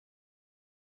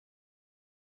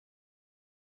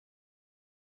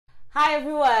Hi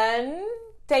everyone.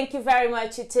 Thank you very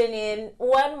much for tuning in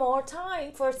one more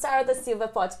time for Sara Da Silva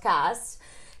Podcast.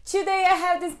 Today I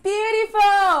have this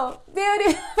beautiful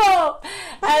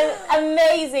and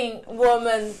amazing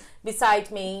woman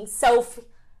beside me,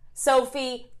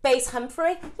 Sophie Pace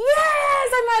Humphreys. Yes,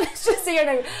 I managed to see her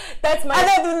name. That's my.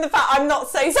 Other than the fact I'm not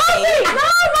Sophie. Sophie!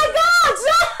 Oh my God!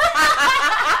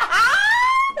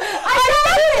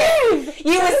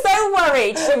 You were so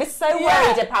worried. She was so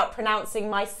worried about pronouncing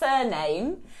my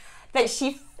surname that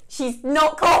she's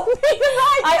not called me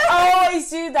right. I always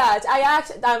do that.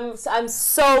 I'm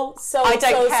so sorry.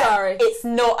 It's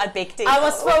not a big deal. I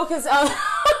was focused on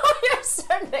your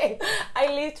surname. I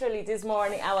literally this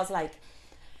morning I was like,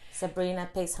 Sabrina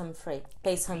Pace Humphreys.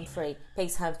 But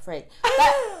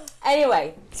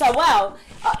anyway, so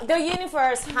the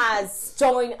universe has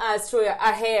joined us through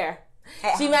our hair.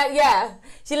 She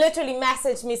literally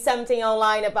messaged me something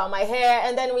online about my hair,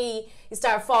 and then we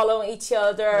start following each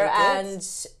other and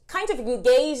kind of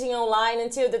engaging online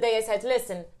until the day I said,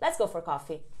 listen, let's go for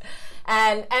coffee.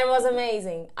 And it was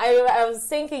amazing. I was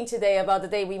thinking today about the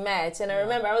day we met, and I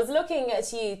remember I was looking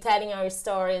at you telling your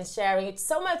story and sharing it with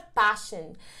so much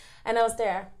passion, and I was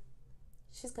there.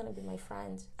 She's gonna be my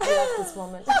friend. I love this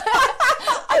woman.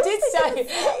 I did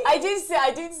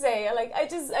say, like, I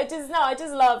just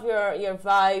love your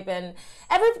vibe and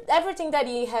everything that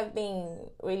you have been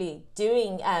really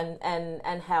doing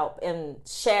and help in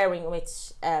sharing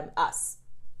with us.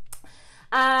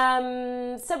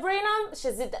 Sabrina,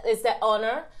 is the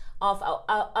owner of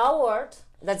our award.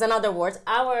 That's another word.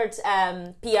 Award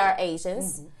PR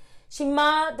agents.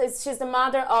 Mm-hmm. She's the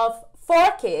mother of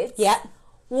 4 kids. Yeah.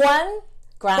 1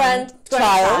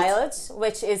 grandchild,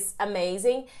 which is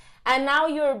amazing. And now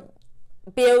you're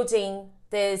building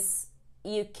this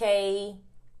it's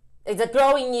a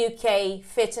growing UK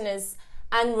fitness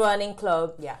and running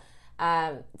club. Yeah.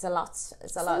 It's a lot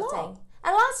of things.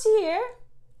 And last year,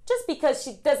 just because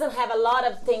she doesn't have a lot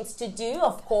of things to do,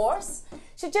 of course,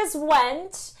 she just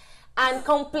went and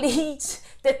complete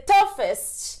the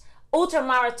toughest ultra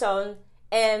marathon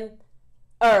in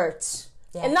Earth.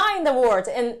 Yeah. And not in the world,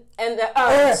 in the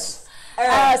Earth.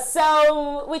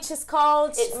 So, which is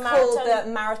called... It's called the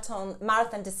Marathon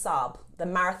Des Sables, the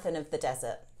Marathon of the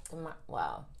Desert.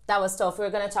 Wow, that was tough.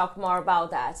 We're going to talk more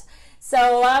about that.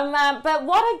 So, but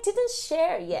what I didn't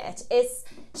share yet is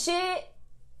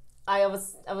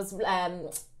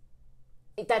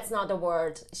that's not the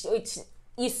word.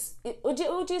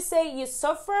 Would you say you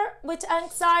suffer with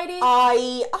anxiety?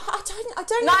 I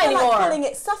don't know anymore. Like calling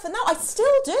it suffer. No, I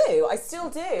still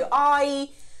do.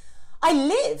 I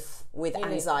live with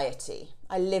anxiety.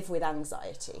 I live with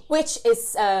anxiety, which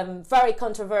is very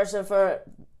controversial for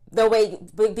the way,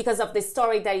 because of the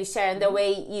story that you share and the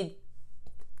way you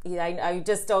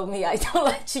just told me I don't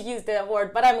like to use the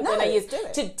word, but I'm going to use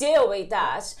to deal with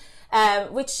that.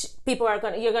 Which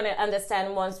you're gonna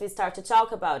understand once we start to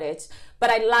talk about it. But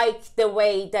I like the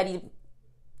way that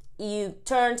you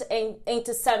turned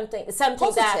into something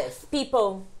positive. That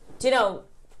people, a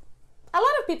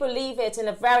lot of people leave it in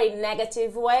a very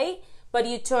negative way, but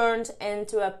you turned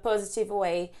into a positive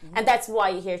way, and that's why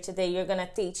you're here today. You're gonna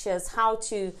teach us how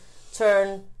to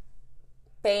turn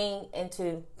pain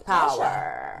into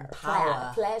power,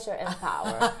 pleasure and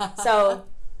power. So,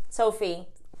 Sophie.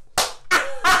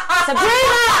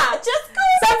 Sabrina! Just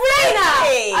call Sabrina!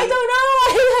 Sophie. I don't know why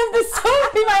you have this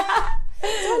Sophie in my head.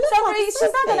 Sabrina,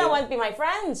 she's not gonna want to be my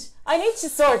friend. I need to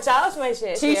sort out my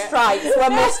shit. 2 strikes,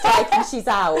 1 more strike and she's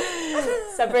out.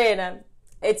 Sabrina,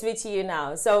 it's with you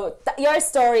now. So your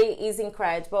story is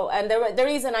incredible, and the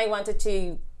reason I wanted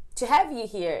to have you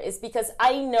here is because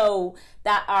I know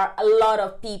that are a lot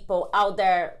of people out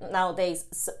there nowadays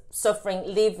suffering,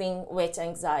 living with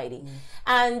anxiety.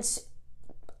 And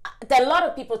there are a lot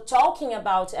of people talking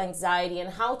about anxiety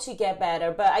and how to get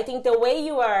better, but I think the way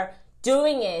you are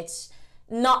doing it,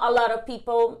 not a lot of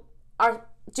people are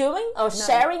doing or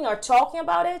sharing or talking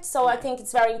about it. So I think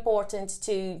it's very important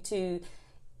to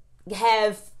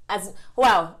have as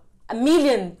well 1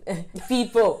 million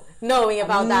people knowing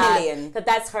about that.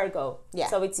 That's her goal. Yeah.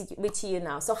 So it's with you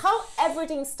now. So how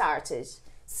everything started?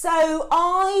 So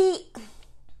I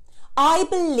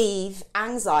believe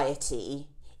anxiety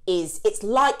it's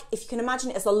like, if you can imagine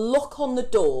it as a lock on the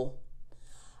door,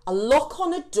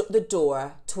 the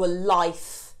door to a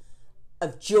life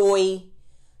of joy,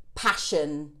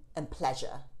 passion and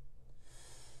pleasure.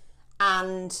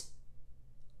 And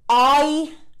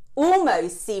I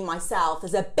almost see myself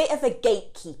as a bit of a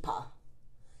gatekeeper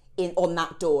on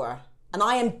that door. And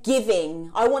I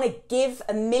want to give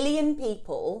 1 million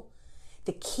people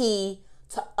the key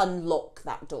to unlock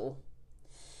that door.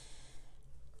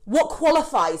 what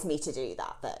qualifies me to do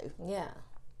that, though? Yeah.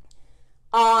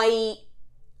 I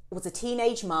was a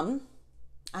teenage mum.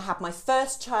 I had my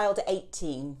first child at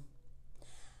 18.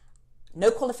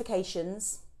 No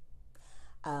qualifications.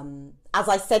 As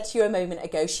I said to you a moment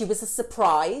ago, she was a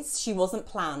surprise. She wasn't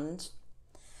planned.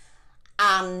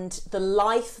 And the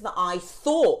life that I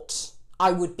thought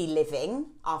I would be living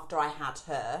after I had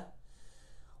her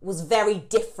was very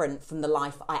different from the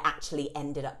life I actually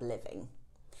ended up living.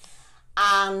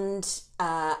 And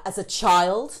as a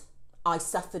child, I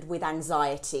suffered with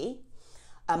anxiety.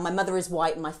 My mother is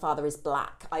white and my father is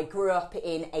black. I grew up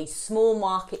in a small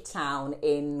market town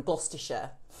in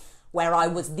Gloucestershire where I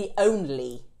was the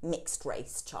only mixed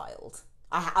race child.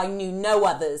 I knew no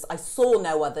others. I saw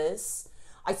no others.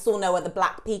 I saw no other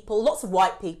black people, lots of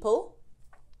white people.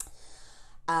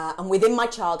 And within my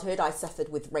childhood, I suffered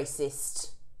with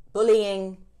racist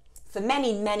bullying for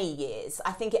many, many years.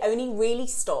 I think it only really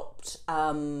stopped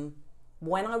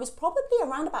when I was probably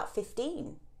around about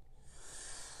 15.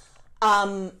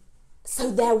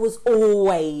 So there was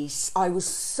always, I was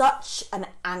such an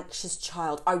anxious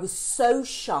child. I was so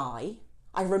shy.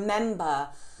 I remember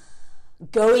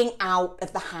going out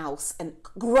of the house and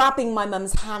grabbing my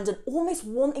mum's hand and almost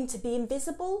wanting to be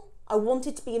invisible. I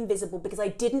wanted to be invisible because I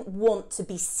didn't want to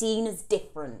be seen as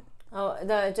different. Oh,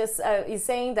 no, just you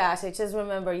saying that, I just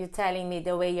remember you telling me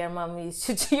the way your mum used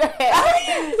to do your hair.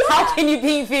 Yeah. How can you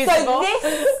be invisible? So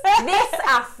this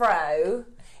afro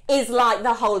is like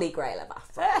the holy grail of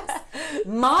afros.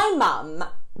 My mum,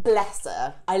 bless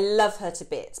her, I love her to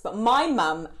bits, but my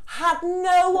mum had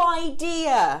no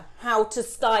idea how to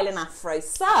style an afro.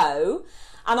 So,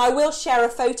 and I will share a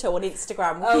photo on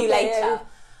Instagram with you later.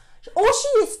 All she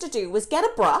used to do was get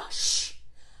a brush,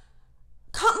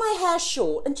 cut my hair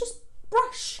short and just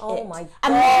brush it. Oh my God.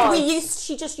 And then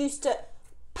she just used to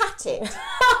pat it.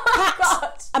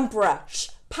 Pat and brush.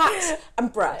 Pat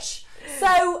and brush.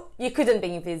 So you couldn't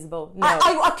be invisible. No.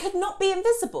 I could not be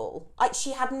invisible.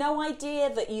 She had no idea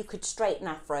that you could straighten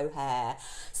afro hair.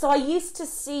 So I used to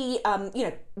see,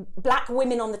 black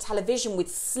women on the television with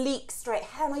sleek, straight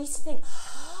hair, and I used to think,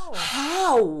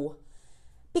 how?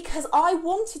 Because I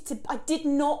did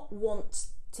not want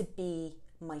to be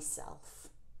myself.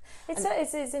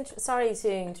 Sorry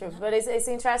to interrupt, but it's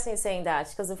interesting saying that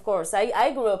because, of course,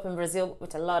 I grew up in Brazil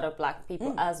with a lot of black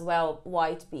people as well,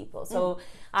 white people. So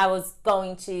I was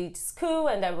going to school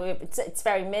and it's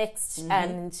very mixed,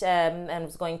 and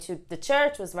was going to the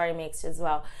church was very mixed as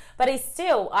well. But it's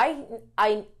still, I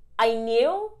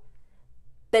knew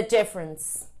the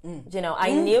difference.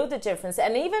 I knew the difference.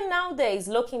 And even nowadays,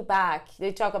 looking back,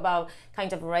 they talk about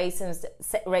kind of races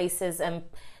and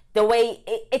the way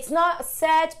it's not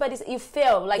said, but you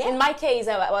feel like in my case,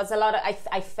 I was a lot of,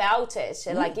 I felt it.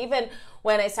 Like even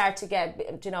when I started to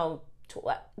get,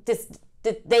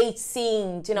 the date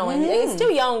scene, and it's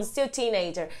still young, still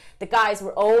teenager. The guys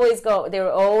were always going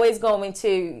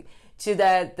to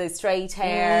the straight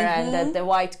hair and the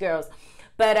white girls.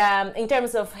 But in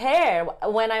terms of hair,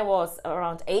 when I was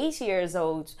around 8 years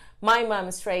old, my mom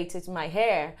straightened my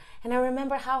hair, and I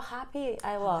remember how happy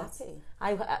I was.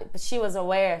 But she was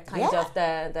aware, kind of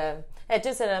I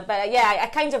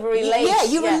kind of relate. Yeah,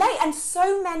 you relate, and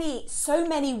so many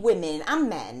women and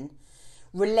men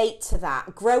relate to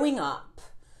that. Growing up,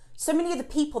 so many of the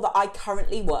people that I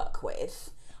currently work with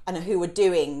and who are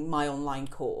doing my online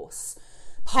course.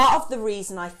 Part of the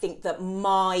reason I think that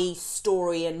my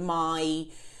story and my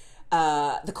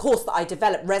the course that I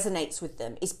developed resonates with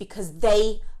them is because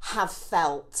they have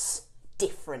felt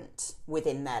different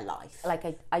within their life. Like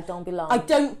I don't belong. I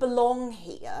don't belong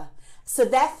here. So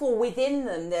therefore within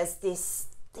them there's this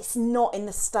knot in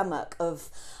the stomach of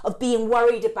being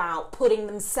worried about putting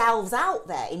themselves out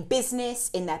there in business,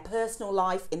 in their personal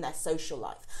life, in their social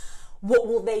life. What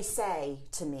will they say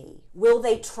to me? Will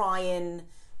they try and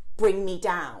bring me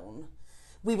down?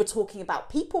 We were talking about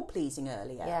people pleasing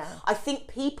earlier. Yeah. I think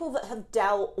people that have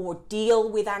dealt or deal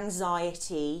with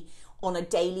anxiety on a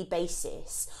daily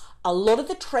basis, a lot of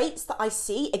the traits that I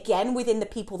see, again, within the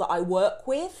people that I work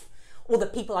with or the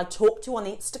people I talk to on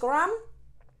Instagram,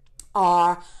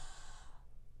 are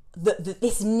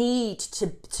this need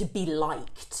to be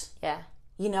liked. Yeah.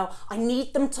 I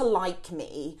need them to like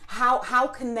me.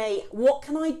 What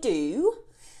can I do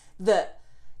that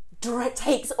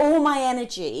takes all my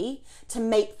energy to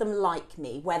make them like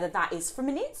me, whether that is from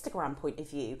an Instagram point of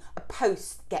view, a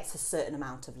post gets a certain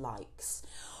amount of likes,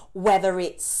 whether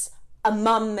it's a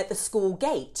mum at the school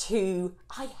gate who,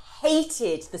 I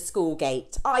hated the school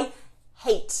gate. I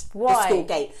hate the school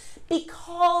gate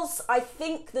because I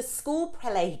think the school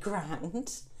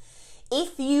playground,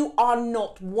 if you are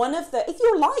not if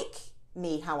you're like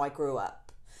me, how I grew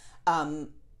up,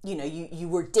 you know, you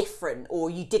were different or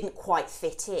you didn't quite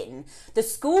fit in. The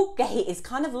school gate is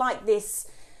kind of like this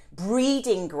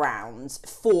breeding ground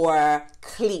for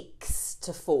cliques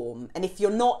to form. And if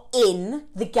you're not in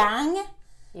the gang,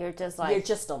 you're just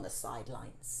on the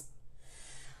sidelines.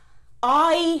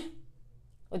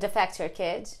 Would affect your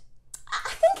kid?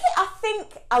 I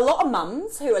think a lot of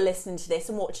mums who are listening to this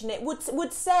and watching it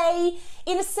would say,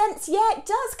 in a sense, yeah, it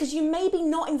does, because you may be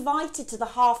not invited to the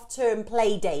half-term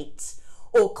play date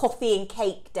or coffee and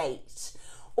cake date,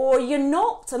 or you're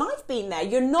not, and I've been there,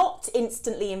 you're not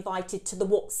instantly invited to the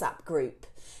WhatsApp group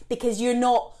because you're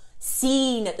not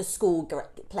seen at the school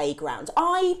playground.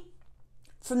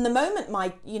 From the moment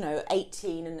my,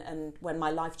 18 and when my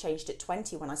life changed at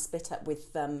 20, when I split up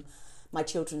with my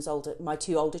two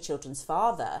older children's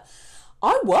father,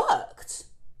 I worked.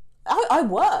 I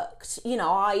worked.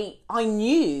 I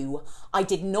knew I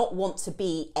did not want to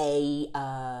be a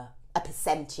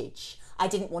percentage. I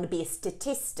didn't want to be a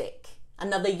statistic.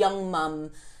 Another young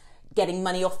mum getting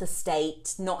money off the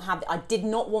state, I did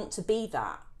not want to be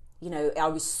that. I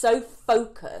was so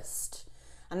focused.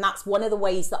 And that's one of the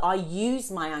ways that I use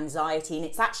my anxiety, and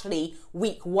it's actually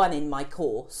week 1 in my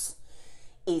course,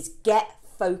 is get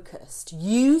focused.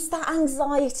 Use that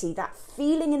anxiety, that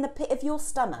feeling in the pit of your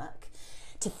stomach,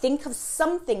 to think of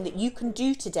something that you can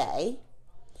do today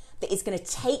that is going to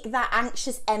take that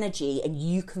anxious energy and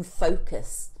you can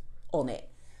focus on it.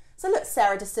 So look,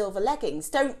 Sara Da Silva leggings,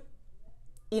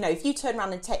 if you turn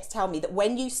around and tell me that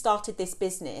when you started this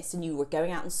business and you were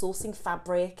going out and sourcing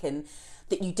fabric and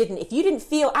that if you didn't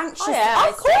feel anxious,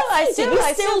 I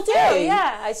still do.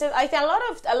 Yeah, I think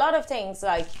a lot of things,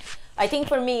 like, I think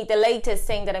for me, the latest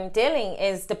thing that I'm dealing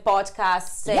is the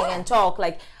podcasting and talk.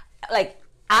 Like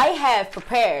I have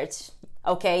prepared,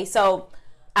 okay? So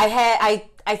I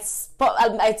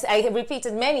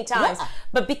repeated many times,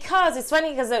 but because it's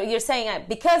funny, because you're saying,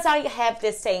 because I have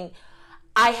this thing,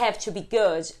 I have to be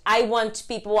good. I want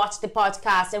people to watch the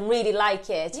podcast and really like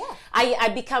it. Yeah. I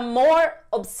become more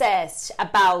obsessed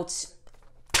about,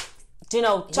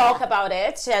 talk about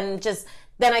it, and just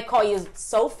then I call you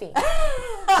Sophie.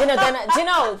 That's human, kind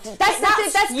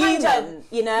of,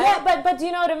 Yeah, but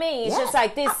you know what I mean? It's just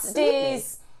like this. Absolutely.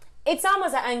 It's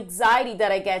almost an anxiety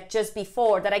that I get just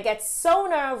before, that I get so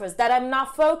nervous that I'm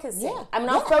not focusing. Yeah. I'm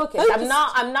not focused.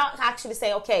 I'm not actually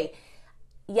saying, okay,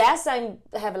 yes, I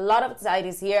have a lot of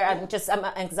anxieties here. I'm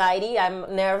anxiety.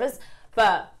 I'm nervous,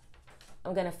 but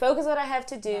I'm gonna focus what I have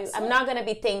to do. I'm not gonna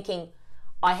be thinking,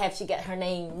 I have to get her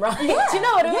name right. Yeah. Do you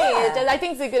know what I mean? I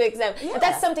think it's a good example. Yeah. And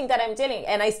that's something that I'm dealing,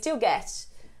 and I still get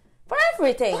for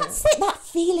everything. That's it. That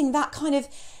feeling, that kind of,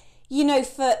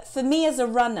 for me as a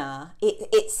runner,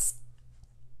 it's.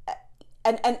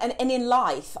 And in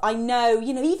life, I know,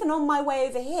 even on my way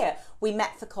over here, we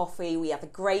met for coffee, we have a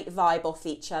great vibe off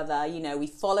each other, we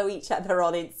follow each other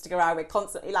on Instagram, we're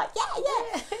constantly like,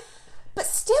 yeah. But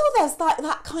still there's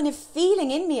that kind of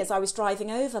feeling in me as I was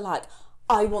driving over, like,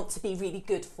 I want to be really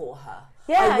good for her.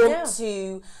 Yeah, I want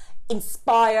to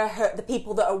inspire her, the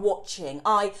people that are watching.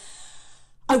 I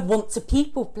want to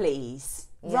people please.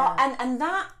 Yeah. And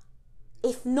that,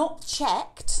 if not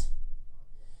checked,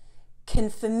 can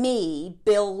for me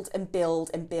build and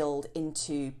build and build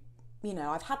into,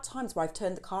 I've had times where I've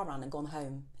turned the car around and gone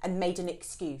home and made an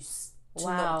excuse to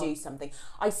not do something.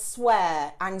 I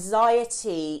swear,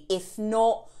 anxiety, if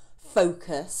not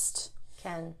focused,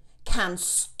 can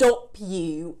stop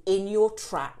you in your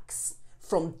tracks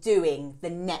from doing the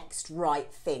next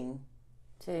right thing.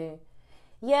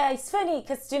 Yeah, it's funny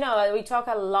because, we talk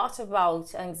a lot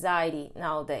about anxiety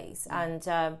nowadays, and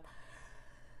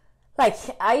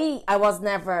I was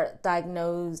never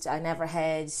diagnosed. I never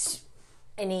had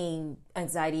any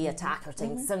anxiety attack or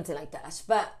things, something like that.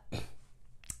 But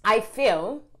I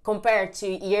feel, compared to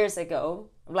years ago,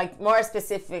 like more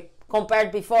specific,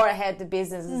 compared before I had the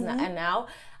businesses and now,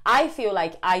 I feel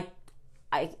like I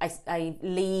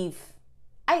leave.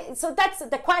 So that's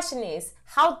the question is,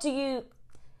 how do you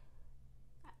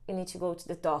need to go to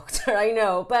the doctor, I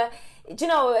know. But,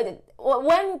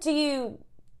 when do you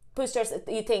push yourself,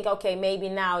 you think, okay, maybe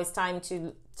now it's time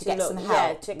to get some help.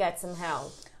 Yeah, to get some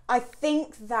help. I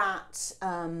think that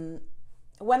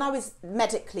when I was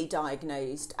medically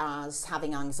diagnosed as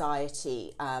having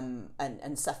anxiety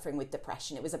and suffering with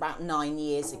depression, it was about 9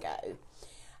 years ago.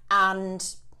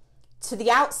 And to the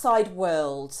outside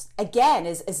world, again,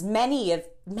 as many of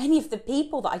the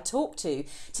people that I talk to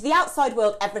the outside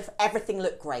world, everything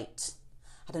looked great.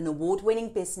 Had an award-winning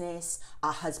business,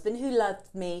 a husband who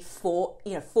loved me, 4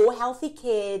 healthy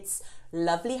kids,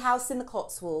 lovely house in the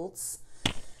Cotswolds.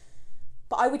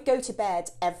 But I would go to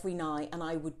bed every night and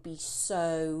I would be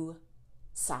so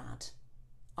sad.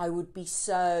 I would be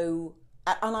so,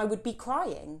 and I would be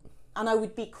crying. And I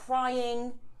would be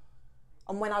crying.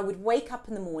 And when I would wake up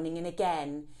in the morning, and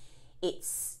again,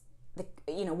 it's,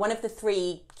 one of the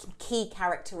 3 key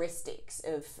characteristics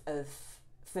of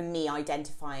for me,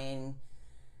 identifying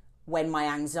when my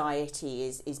anxiety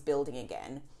is building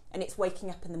again. And it's waking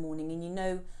up in the morning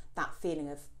and that feeling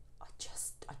of, I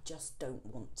just don't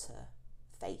want to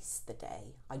face the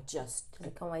day. I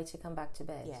can't wait to come back to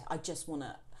bed. Yeah, I just want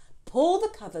to pull the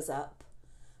covers up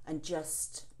and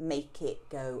just make it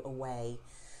go away.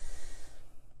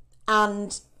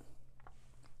 And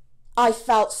I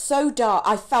felt so dark,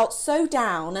 I felt so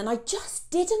down, and I just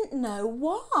didn't know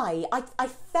why. I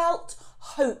felt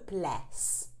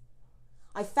hopeless.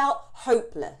 I felt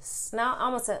hopeless. Now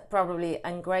almost probably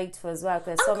ungrateful as well,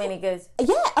 because so many good...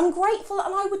 Yeah, ungrateful,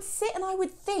 and I would sit and I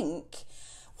would think,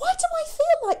 why do I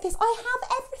feel like this? I have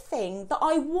everything that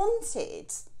I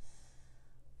wanted,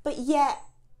 but yet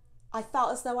I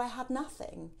felt as though I had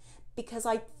nothing, because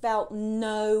I felt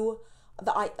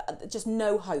just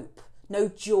no hope, no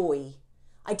joy.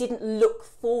 I didn't look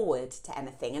forward to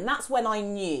anything, and that's when I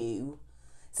knew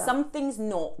something's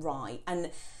not right.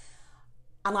 And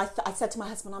I said to my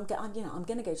husband, I'm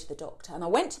going to go to the doctor. And I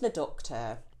went to the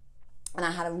doctor, and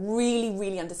I had a really,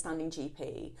 really understanding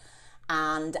GP.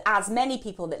 And as many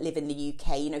people that live in the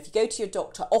UK, if you go to your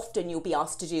doctor, often you'll be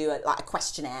asked to do a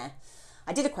questionnaire.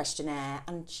 I did a questionnaire,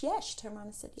 and she turned around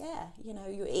and said,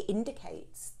 it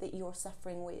indicates that you're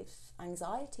suffering with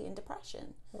anxiety and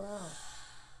depression. Wow.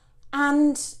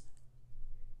 And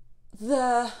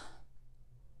the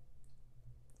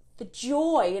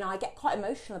joy, I get quite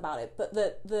emotional about it, but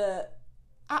the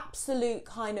absolute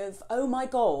kind of, oh my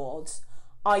God,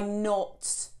 I'm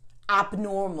not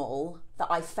abnormal, that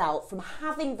I felt from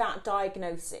having that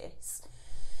diagnosis,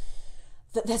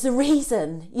 that there's a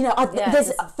reason.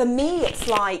 For me, it's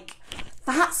like,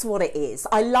 that's what it is.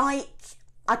 I like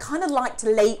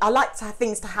to have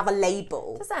things to have a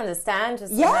label. Just understand.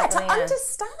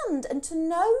 Understand and to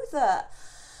know that,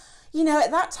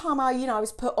 at that time I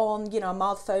was put on, a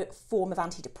mild form of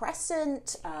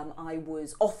antidepressant. I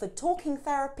was offered talking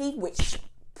therapy, which,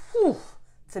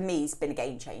 for me, has been a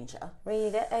game changer.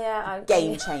 Read it, yeah.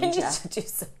 Game changer.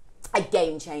 A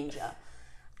game changer.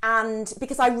 And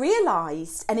because I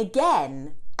realised, and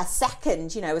again, a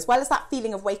second, as well as that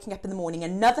feeling of waking up in the morning,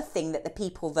 another thing that the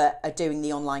people that are doing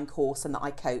the online course and that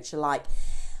I coach are like,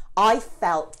 I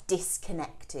felt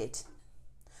disconnected.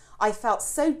 I felt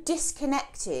so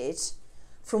disconnected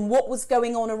from what was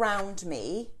going on around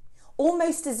me,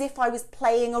 almost as if I was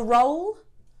playing a role,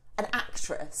 an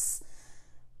actress,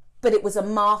 but it was a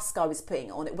mask I was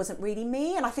putting on. It wasn't really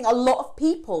me. And I think a lot of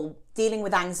people dealing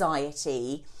with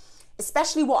anxiety,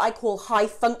 especially what I call high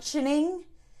functioning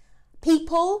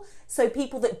people, so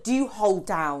people that do hold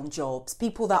down jobs,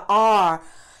 people that are,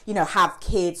 have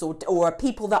kids, or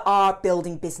people that are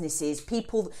building businesses,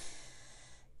 people,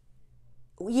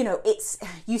 it's,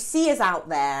 you see us out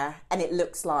there and it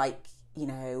looks like,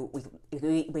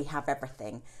 we have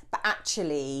everything, but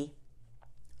actually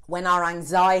when our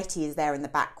anxiety is there in the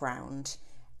background,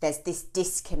 there's this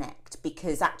disconnect,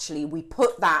 because actually we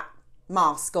put that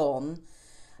mask on,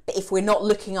 but if we're not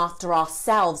looking after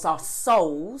ourselves, our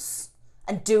souls,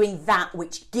 and doing that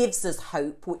which gives us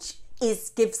hope, which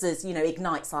gives us,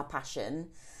 ignites our passion,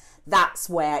 that's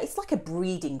where it's like a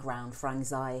breeding ground for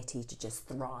anxiety to just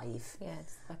thrive. Yeah,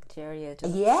 it's bacteria.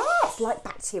 Yeah, it's like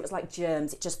bacteria, it's like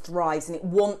germs. It just thrives, and it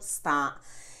wants that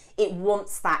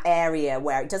area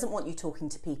where it doesn't want you talking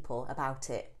to people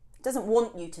about it. It doesn't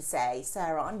want you to say,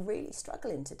 Sarah, I'm really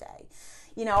struggling today.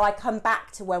 I come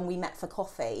back to when we met for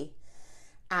coffee,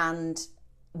 and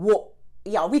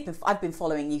I've been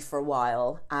following you for a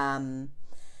while, and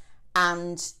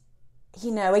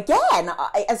again,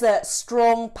 as a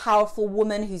strong, powerful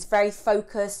woman who's very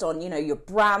focused on your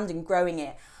brand and growing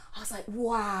it, I was like,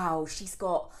 wow, she's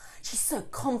so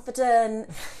confident,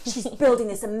 she's building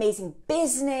this amazing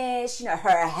business,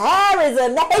 her hair is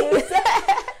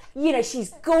amazing, she's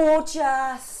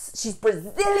gorgeous, she's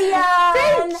Brazilian.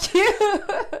 Thank you.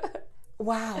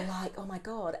 Wow, like, oh my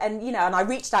God. And and I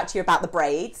reached out to you about the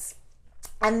braids.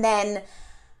 And then,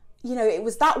 it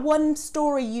was that one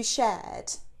story you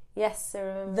shared. Yes, I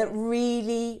remember. That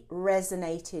really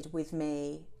resonated with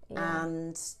me. Yeah.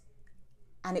 And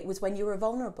it was when you were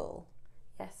vulnerable.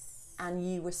 Yes. And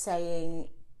you were saying,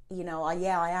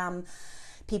 I am,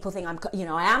 people think I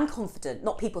am confident.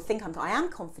 Not people think I am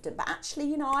confident, but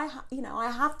actually, I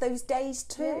have those days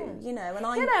too, yeah. And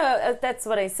I... that's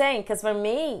what I'm saying. Because for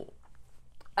me,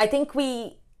 I think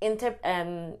we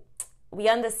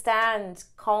understand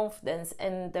confidence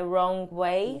in the wrong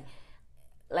way.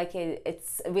 like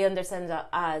we understand that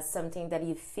as something that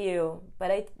you feel,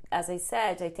 but as I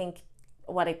said, I think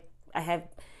what I have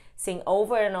seen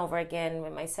over and over again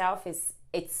with myself is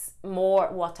it's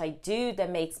more what I do that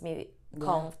makes me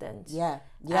confident.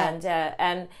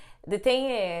 And the thing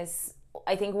is,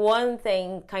 I think one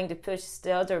thing kind of pushes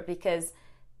the other, because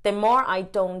the more I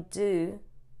don't do,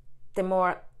 the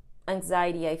more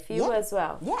anxiety I feel as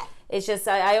well. It's just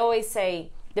I always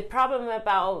say the problem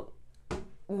about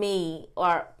me,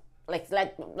 or like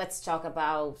let's talk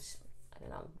about, I don't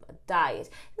know, a diet.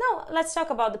 No, let's talk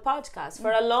about the podcast.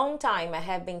 For a long time I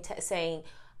have been saying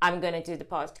I'm going to do the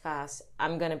podcast.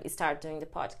 I'm going to start doing the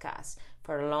podcast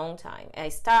for a long time. I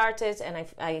started and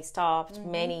I stopped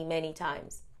many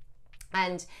times.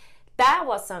 And that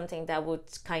was something that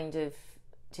would kind of,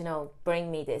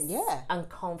 bring me this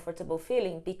uncomfortable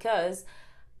feeling, because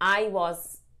I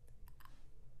was,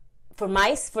 for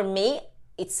me,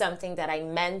 it's something that I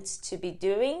meant to be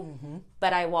doing,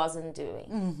 but I wasn't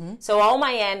doing. So all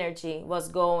my energy was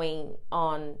going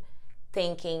on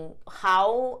thinking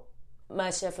how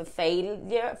much of a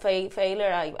failure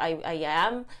I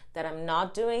am, that I'm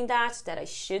not doing that I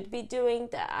should be doing,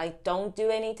 that I don't do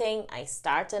anything, I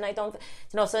start and I don't,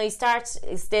 so I start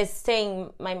is this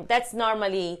thing, that's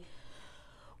normally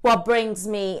what brings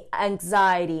me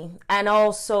anxiety. And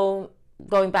also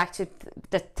going back to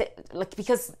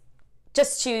because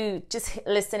just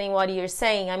listening what you're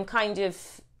saying, I'm kind of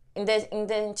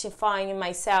identifying in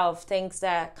myself things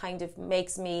that kind of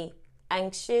makes me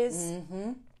anxious.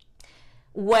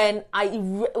 When I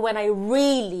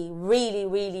really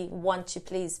want to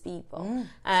please people.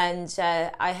 And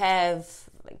I have,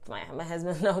 like my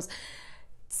husband knows,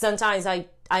 sometimes I'm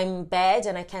in bed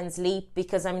and I can't sleep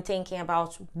because I'm thinking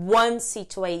about one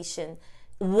situation,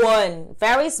 one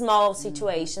very small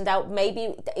situation that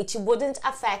maybe it wouldn't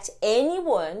affect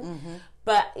anyone,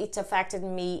 but it affected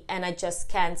me, and I just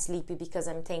can't sleep because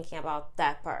I'm thinking about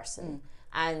that person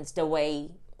and the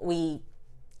way we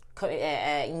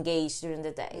engaged during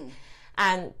the day.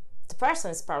 And the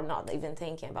person is probably not even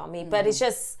thinking about me, but it's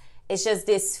just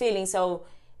this feeling. So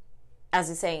as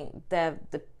you're saying, the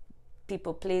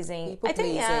people pleasing,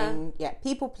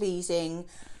 people pleasing,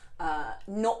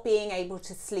 not being able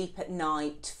to sleep at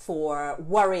night for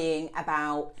worrying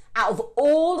about, out of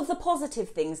all of the positive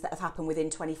things that have happened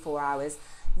within 24 hours,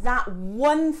 that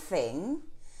one thing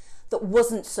that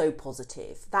wasn't so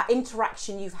positive, that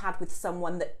interaction you've had with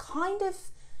someone that kind of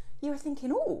you were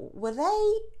thinking, oh, were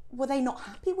they not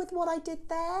happy with what I did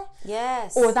there?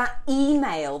 Yes. Or that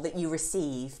email that you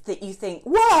received that you think,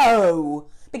 whoa,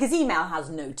 because email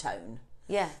has no tone.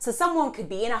 Yeah. So someone could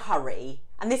be in a hurry,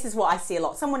 and this is what I see a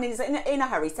lot. Someone is in a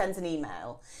hurry, sends an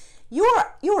email.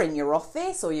 You're in your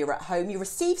office or you're at home, you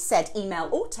receive said email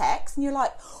or text, and you're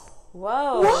like,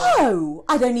 whoa,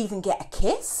 I don't even get a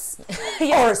kiss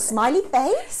or a smiley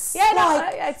face.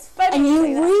 It's funny. And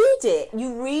you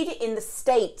read it in the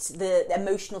state, the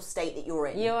emotional state that you're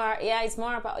in. It's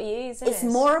more about you, isn't it? It's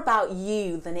more about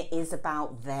you than it is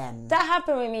about them. That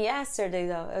happened with me yesterday,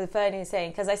 though, a funny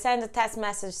thing, because I sent a text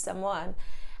message to someone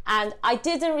and I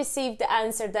didn't receive the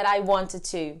answer that I wanted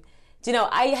to.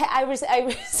 I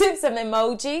received some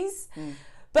emojis,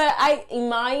 but in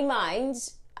my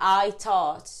mind, I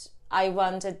thought I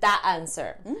wanted that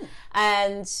answer.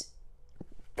 And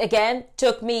again,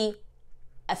 took me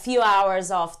a few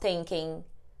hours of thinking,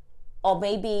 or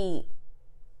maybe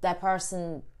that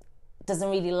person doesn't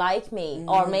really like me,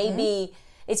 or maybe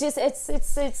it's just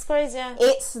it's crazy.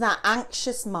 It's that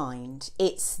anxious mind.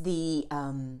 It's the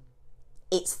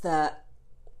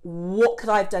what could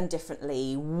I have done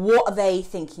differently? What are they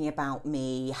thinking about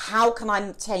me? How can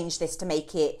I change this to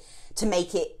make me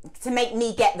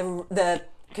get the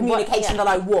communication that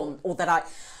I want, or that I,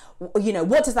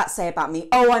 what does that say about me?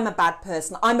 Oh, I'm a bad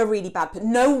person. I'm a really bad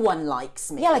person. No one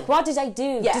likes me. Yeah, like what did I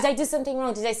do? Yeah. Did I do something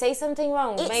wrong? Did I say something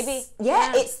wrong? Maybe.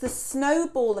 Yeah, it's the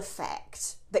snowball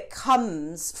effect that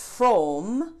comes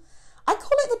from, I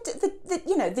call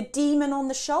it the demon on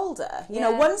the shoulder.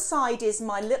 One side is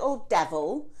my little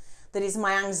devil, that is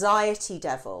my anxiety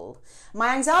devil.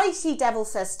 My anxiety devil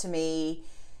says to me,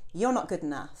 you're not good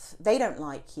enough. They don't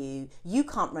like you. You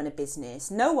can't run a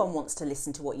business. No one wants to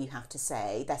listen to what you have to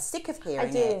say. They're sick of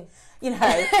hearing it.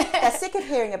 They're sick of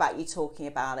hearing about you talking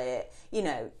about it.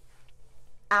 And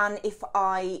if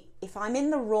I'm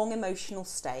in the wrong emotional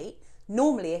state,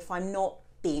 normally if I'm not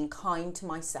being kind to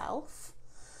myself,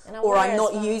 or I'm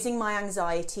not using my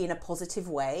anxiety in a positive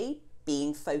way,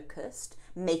 being focused,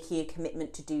 making a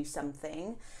commitment to do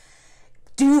something,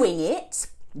 doing it,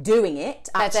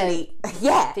 actually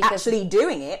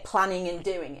doing it, planning and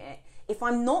doing it. If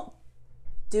I'm not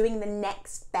doing the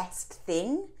next best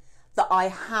thing, that I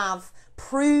have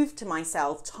proved to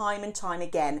myself time and time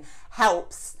again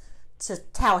helps to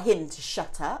tell him to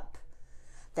shut up,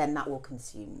 then that will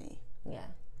consume me. Yeah.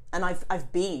 And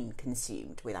I've been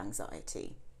consumed with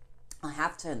anxiety. I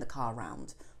have turned the car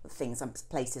around with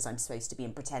places I'm supposed to be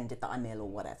and pretended that I'm ill or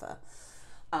whatever.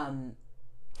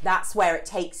 That's where it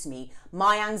takes me.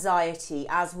 My anxiety,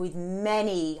 as with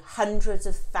many hundreds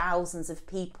of thousands of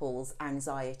people's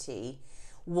anxiety,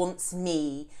 wants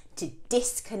me to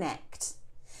disconnect.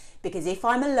 Because if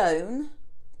I'm alone,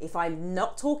 if I'm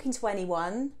not talking to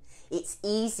anyone, it's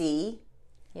easy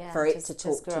for it to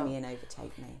talk to me and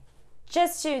overtake me.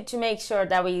 Just to make sure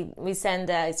that we send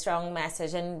a strong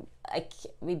message, and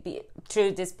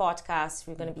through this podcast,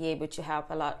 we're going to be able to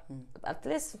help a lot, at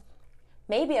least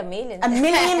maybe a million people.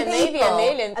 Maybe a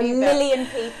million people. A million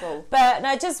people. But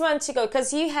I just want to go,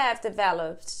 because you have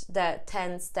developed the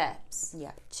 10 steps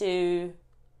to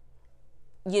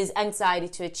use anxiety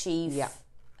to achieve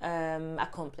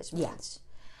accomplishment. Yeah.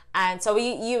 And so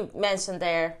you mentioned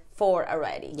there 4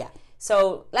 already. Yeah.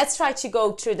 So let's try to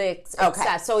go through the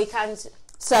steps so we can...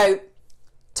 So,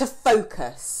 to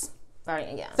focus,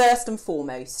 first and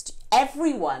foremost,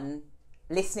 everyone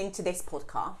listening to this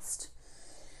podcast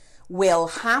will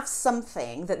have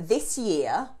something that this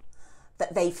year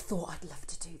that they've thought, I'd love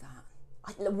to do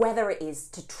that. Whether it is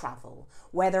to travel,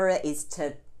 whether it is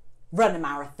to run a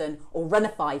marathon or run a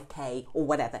 5K or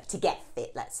whatever, to get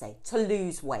fit, let's say, to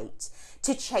lose weight,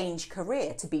 to change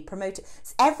career, to be promoted.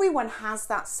 So everyone has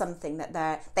that something that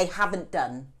they haven't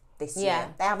done this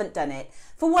year. They haven't done it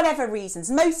for whatever reasons.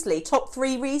 Mostly top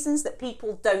 3 reasons that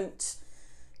people don't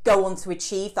go on to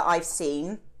achieve that I've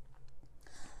seen.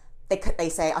 They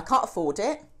say, I can't afford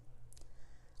it.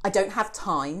 I don't have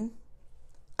time.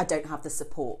 I don't have the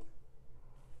support.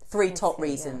 3 top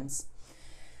reasons.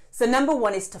 So number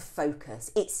 1 is to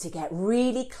focus. It's to get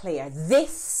really clear.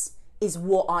 This is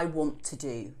what I want to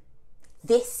do.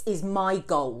 This is my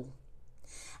goal.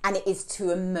 And it is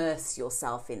to immerse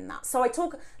yourself in that. So let's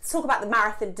talk about the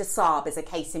Marathon Des Sables as a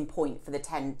case in point for the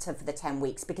 10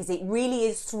 weeks, because it really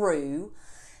is through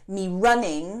me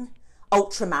running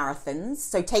ultra marathons.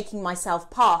 So taking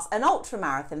myself past an ultra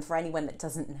marathon, for anyone that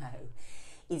doesn't know,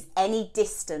 is any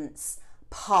distance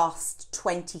past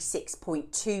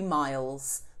 26.2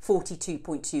 miles,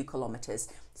 42.2 kilometers.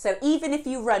 So even if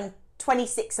you run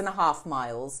 26.5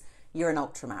 miles, you're an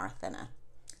ultra marathoner.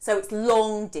 So it's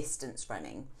long distance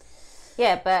running.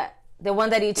 Yeah, but the one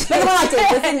that you did. The one I did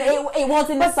it was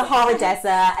in the Sahara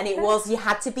Desert, and you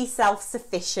had to be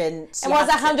self-sufficient. It was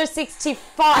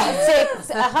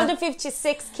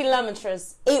 156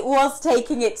 kilometers. It was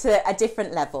taking it to a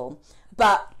different level.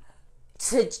 But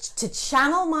to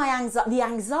channel the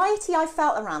anxiety I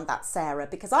felt around that, Sarah,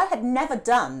 because I had never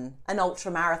done an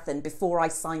ultra marathon before I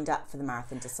signed up for the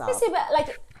Marathon Des Sables. See, but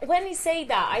when you say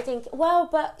that, I think, well,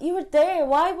 but you were there.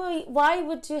 Why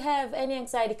would you have any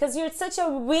anxiety? Because you're such a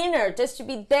winner just to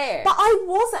be there. But I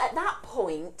was at that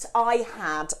point. I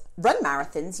had run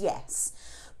marathons, yes,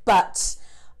 but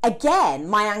again,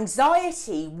 my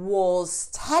anxiety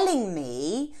was telling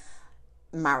me,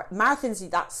 marathons,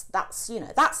 that's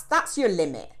your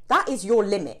limit. That is your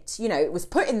limit. It was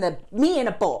putting me in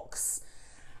a box,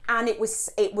 and I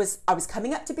was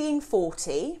coming up to being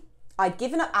 40. I'd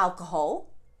given up alcohol,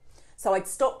 so I'd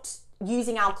stopped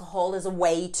using alcohol as a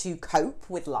way to cope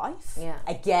with life. Yeah.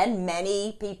 Again,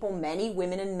 many people, many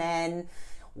women and men,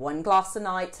 1 glass a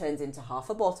night turns into half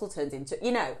a bottle, turns into,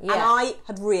 and I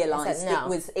had realised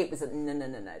it was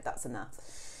no, that's enough.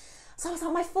 So I was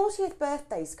like, my 40th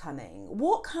birthday's coming.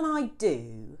 What can I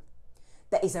do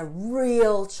that is a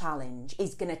real challenge,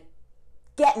 is going to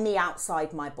get me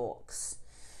outside my box?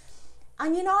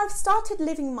 And, I've started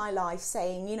living my life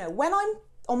saying, when I'm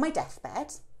on my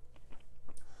deathbed,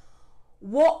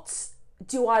 what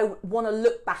do I want to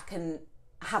look back and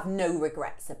have no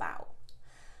regrets about?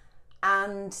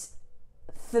 And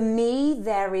for me,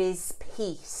 there is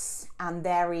peace and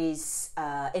there is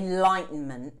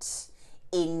enlightenment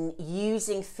in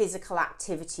using physical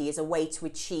activity as a way to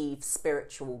achieve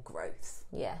spiritual growth.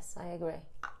 Yes, I agree.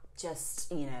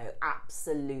 Just,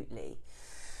 absolutely.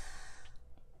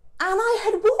 And I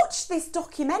had watched this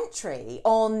documentary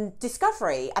on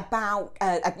Discovery about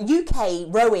a UK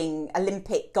rowing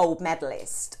Olympic gold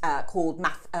medalist called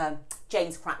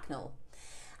James Cracknell.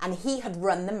 And he had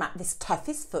run this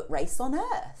toughest foot race on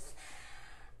earth.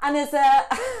 And as a...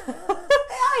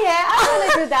 Oh yeah, I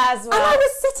want to do that as well. And I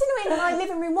was sitting in my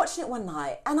living room watching it one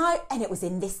night, and it was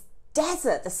in this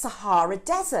desert, the Sahara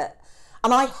Desert.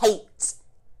 And I hate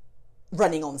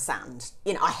running on sand.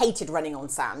 You know, I hated running on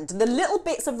sand. The little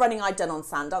bits of running I'd done on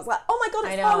sand, I was like, oh my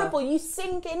God, it's horrible. You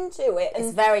sink into it. And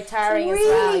it's very tiring it's as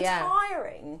well. really Yeah.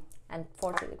 tiring. And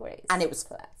 40 degrees. And it was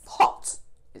hot.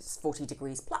 It's 40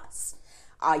 degrees plus.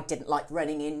 I didn't like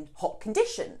running in hot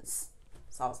conditions.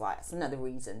 So I was like, that's another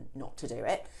reason not to do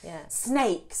it. Yeah.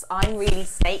 Snakes. I'm really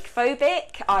snake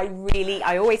phobic.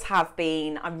 I always have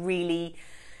been. I'm really.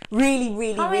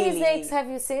 How many snakes have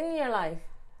you seen in your life?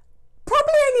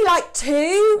 Probably only like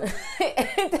 2.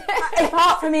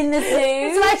 Apart from in the zoo.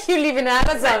 It's like you live in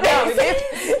Amazon.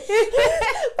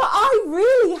 But I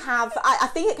really have. I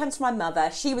think it comes from my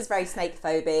mother. She was very snake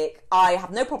phobic. I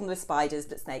have no problem with spiders,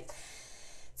 but snakes.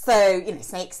 So, you know,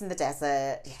 snakes in the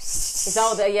desert. It's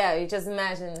all there, yeah, you just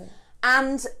imagine.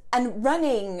 And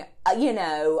running,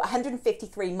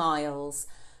 153 miles,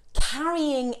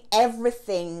 carrying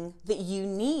everything that you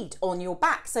need on your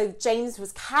back. So James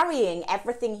was carrying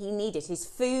everything he needed, his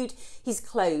food, his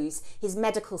clothes, his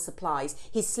medical supplies,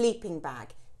 his sleeping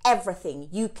bag, everything.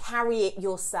 You carry it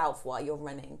yourself while you're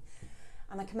running.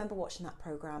 And I can remember watching that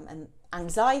programme, and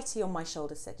anxiety on my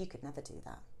shoulders said, you could never do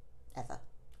that, ever.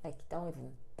 Like, don't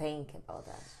even think about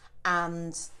that.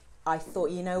 And I thought,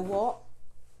 you know what?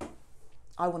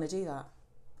 I want to do that.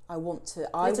 I want to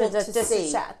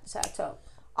see. Shut up.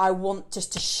 I want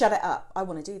just to shut it up. I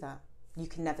want to do that. You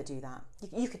can never do that.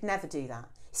 You could never do that.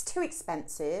 It's too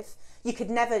expensive. You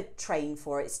could never train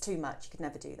for it. It's too much. You could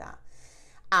never do that.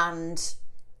 And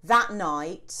that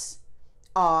night,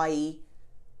 that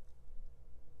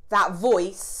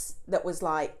voice that was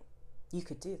like, you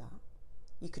could do that.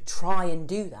 You could try and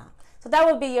do that. So that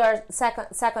would be your second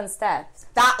step.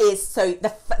 That is, so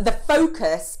the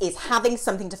focus is having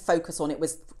something to focus on. It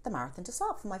was the Marathon Des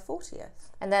Sables for my 40th.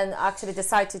 And then actually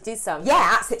decide to do something.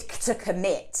 Yeah, that's it, to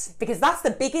commit. Because that's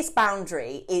the biggest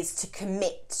boundary, is to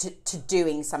commit to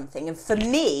doing something. And for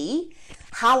me,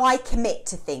 how I commit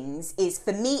to things is,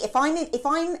 for me, if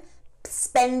I'm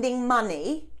spending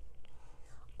money,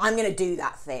 I'm going to do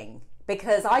that thing.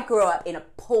 Because I grew up in a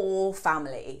poor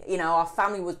family. You know, our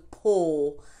family was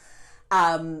poor.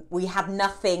 We had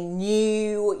nothing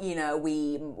new. You know,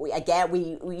 we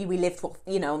lived,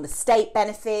 on the state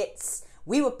benefits.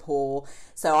 We were poor.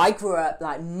 So I grew up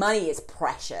like, money is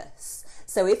precious.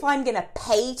 So if I'm going to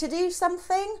pay to do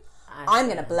something, I'm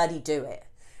going to bloody do it.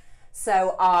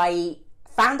 So I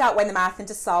found out when the Marathon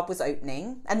Des Sables was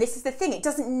opening. And this is the thing, it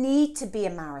doesn't need to be a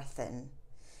marathon.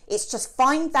 It's just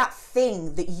find that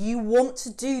thing that you want to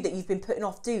do, that you've been putting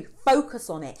off, focus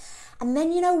on it. And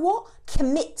then, you know what?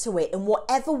 Commit to it in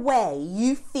whatever way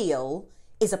you feel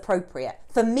is appropriate.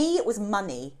 For me, it was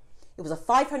money. It was a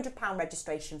 £500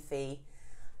 registration fee,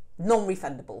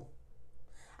 non-refundable.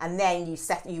 And then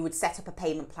you would set up a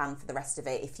payment plan for the rest of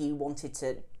it if you wanted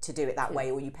to do it that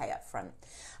way, or you pay up front.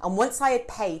 And once I had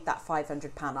paid that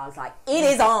 £500, I was like, it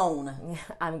is on.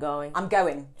 I'm going.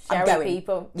 Share with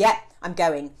people. Yeah, I'm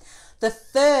going. The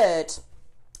third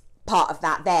part of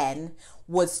that then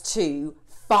was to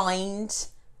find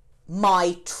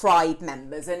my tribe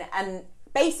members. And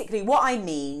basically what I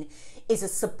mean is a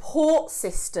support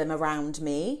system around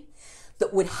me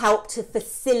that would help to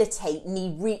facilitate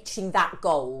me reaching that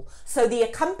goal. So the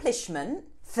accomplishment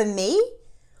for me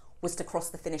was to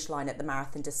cross the finish line at the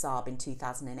Marathon Des Sables in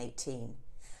 2018.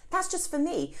 That's just for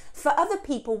me. For other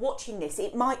people watching this,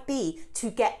 it might be to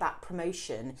get that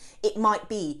promotion. It might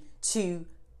be to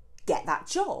get that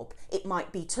job. It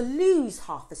might be to lose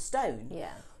half a stone.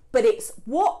 Yeah. But it's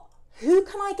who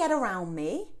can I get around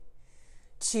me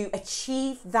to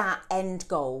achieve that end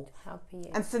goal? Help you.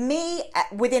 And for me,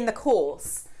 within the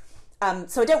course,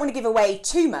 so I don't want to give away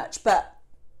too much, but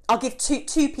I'll give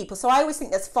two people. So I always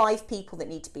think there's 5 people that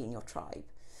need to be in your tribe.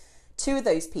 2 of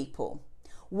those people.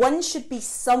 One should be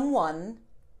someone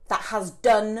that has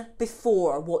done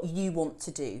before what you want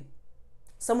to do.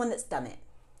 Someone that's done it.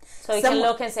 So you can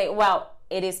look and say, well,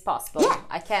 it is possible. Yeah.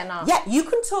 I cannot. Yeah, you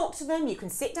can talk to them. You can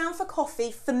sit down for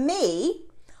coffee. For me,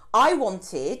 I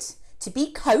wanted to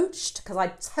be coached, because I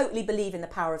totally believe in the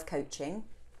power of coaching,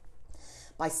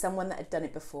 by someone that had done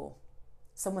it before.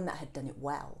 Someone that had done it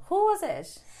well. Who was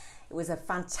it? It was a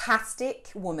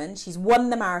fantastic woman. She's won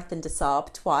the Marathon Des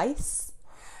Sables twice.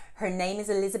 Her name is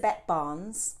Elizabeth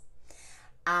Barnes.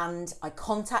 And I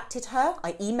contacted her.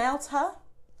 I emailed her.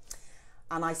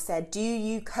 And I said, do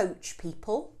you coach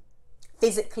people?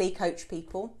 Physically coach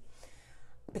people?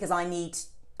 Because I need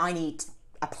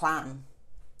a plan.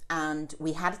 And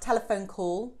we had a telephone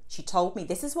call. She told me,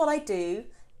 this is what I do.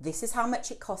 this is how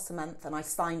much it costs a month, and I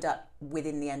signed up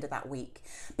within the end of that week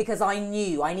because I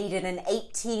knew I needed an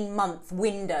 18-month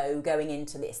window going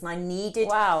into this, and I needed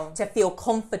to feel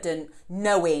confident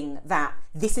knowing that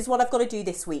this is what I've got to do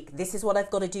this week, this is what I've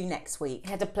got to do next week.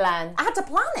 You had to plan. I had to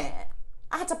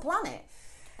plan it.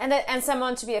 And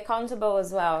someone to be accountable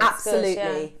as well. Absolutely.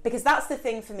 Good, yeah. Because that's the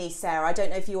thing for me, Sarah. I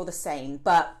don't know if you're the same,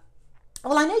 but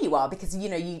well, I know you are, because, you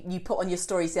know, you put on your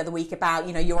stories the other week about,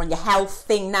 you know, you're on your health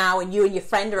thing now and you and your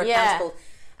friend are accountable.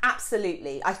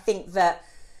 Absolutely. I think that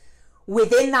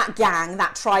within that gang,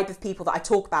 that tribe of people that I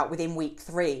talk about within week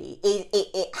 3,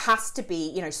 it has to be,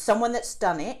 you know, someone that's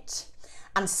done it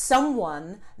and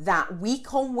someone that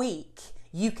week on week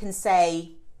you can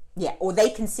say, yeah, or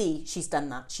they can see she's done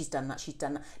that.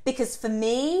 Because for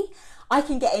me, I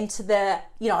can get into the,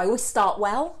 you know, I always start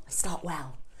well.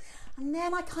 And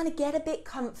then I kind of get a bit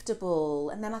comfortable.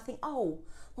 And then I think, oh,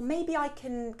 well, maybe I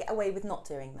can get away with not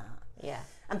doing that. Yeah.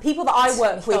 And people that I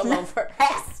work with now,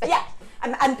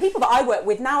 and people that I work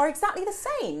with now are exactly the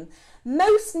same.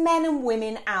 Most men and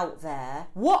women out there,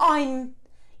 what I'm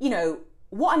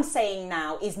saying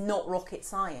now is not rocket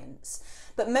science.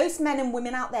 But most men and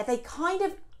women out there, they kind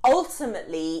of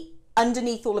ultimately,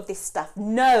 underneath all of this stuff,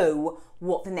 know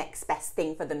what the next best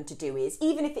thing for them to do is.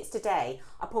 Even if it's today,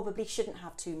 I probably shouldn't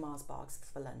have 2 Mars bars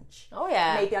for lunch. Oh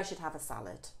yeah. Maybe I should have a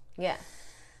salad. Yeah.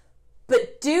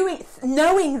 But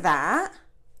knowing that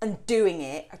and doing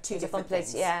it are two different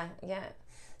things. Yeah.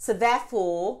 So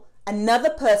therefore, another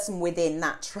person within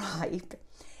that tribe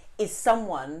is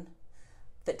someone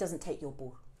that doesn't take your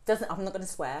bull. I'm not going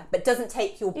to swear, but doesn't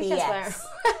take your BS. Can swear.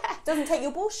 Doesn't take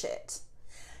your bullshit.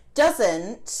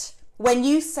 Doesn't, when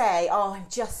you say, oh, I'm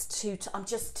just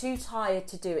too tired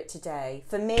to do it today.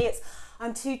 For me, it's,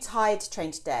 I'm too tired to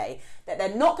train today. That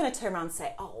they're not going to turn around and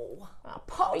say, oh,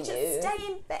 just stay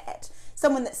in bed.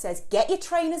 Someone that says, get your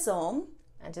trainers on.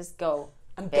 And just go.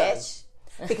 And bitch.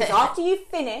 Go. Because after you've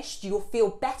finished, you'll feel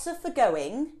better for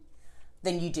going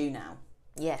than you do now.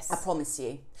 Yes. I promise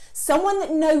you. Someone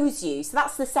that knows you, so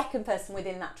that's the second person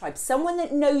within that tribe. Someone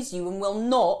that knows you and will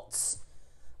not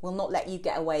let you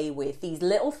get away with these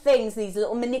little things, these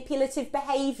little manipulative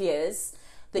behaviours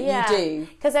that you do.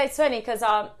 Because it's funny, because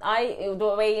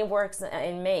the way it works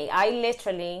in me, I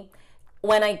literally,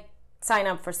 when I sign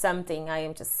up for something, I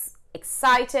am just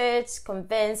excited,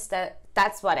 convinced that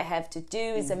that's what I have to do.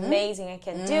 It's amazing, I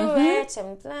can do it,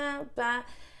 and blah, blah.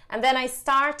 And then I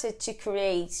started to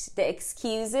create the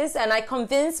excuses, and I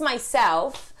convinced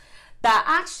myself that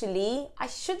actually I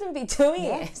shouldn't be doing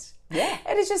it. Yeah.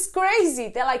 And it's just crazy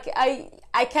that like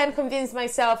I can convince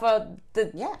myself to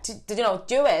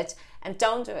do it and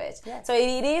don't do it. Yeah. So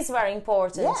it is very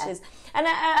important. Yeah. And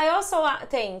I also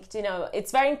think,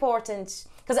 it's very important,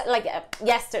 because like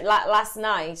last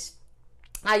night,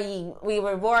 we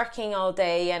were working all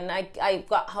day, and I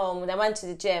got home and I went to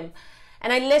the gym.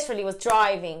 And I literally was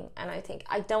driving, and I think,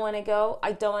 I don't want to go.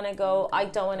 I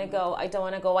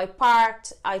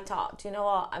parked. I thought, you know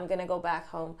what? I'm going to go back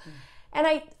home. And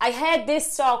I had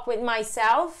this talk with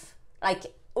myself,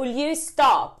 like, will you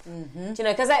stop?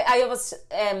 Because I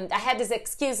had these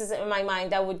excuses in my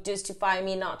mind that would justify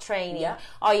me not training. Yeah.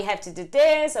 Oh, you have to do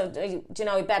this, or,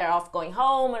 you're better off going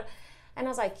home. And I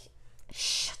was like,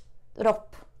 shut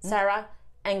up, Sarah,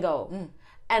 and go.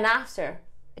 And after...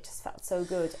 it just felt so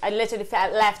good. I literally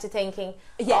left thinking,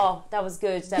 oh, that was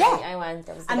good. I went.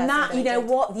 That was the best that, you know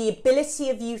what, the ability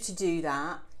of you to do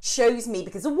that shows me,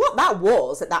 because of what that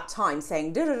was at that time,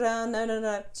 saying, no.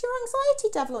 It's your anxiety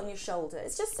devil on your shoulder.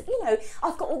 It's just,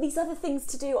 I've got all these other things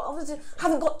to do.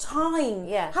 Haven't got time.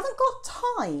 Yeah. Haven't got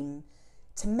time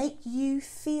to make you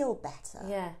feel better.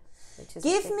 Yeah.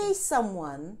 Give me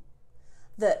someone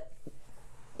that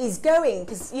is going,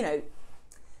 because,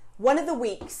 one of the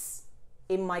weeks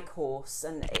in my course,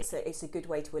 and it's a good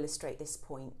way to illustrate this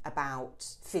point about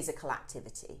physical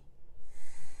activity.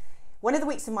 One of the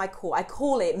weeks in my course, I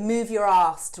call it move your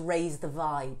ass to raise the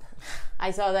vibe.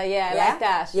 I saw that, I like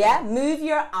that. Yeah, move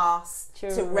your ass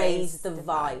to raise the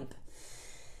vibe.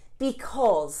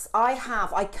 Because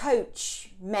I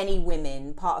coach many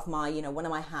women. Part of my, one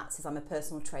of my hats is I'm a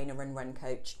personal trainer and run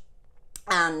coach.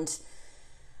 And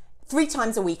 3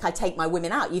 times a week I take my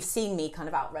women out. You've seen me kind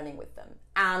of out running with them.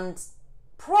 And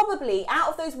probably out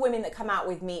of those women that come out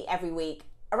with me every week,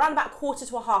 around about 1/4 to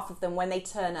 1/2 of them, when they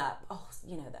turn up,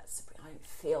 that's, I don't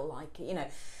feel like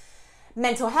it,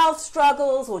 mental health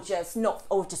struggles, or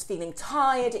just feeling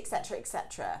tired, etc.,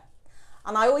 etc.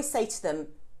 And I always say to them,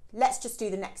 let's just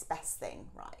do the next best thing,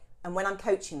 right? And when I'm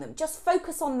coaching them, just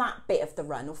focus on that bit of the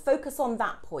run, or focus on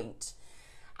that point.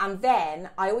 And then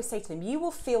I always say to them, you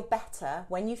will feel better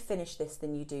when you finish this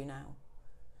than you do now.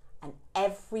 And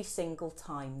every single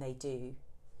time they do,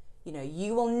 you know,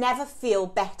 you will never feel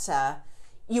better.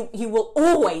 You will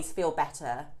always feel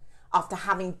better after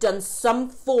having done some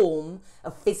form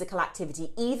of physical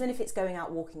activity, even if it's going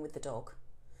out walking with the dog.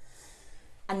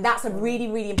 And that's a really,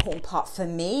 really important part for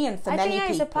me and for many people. I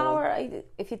think it's a power,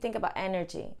 if you think about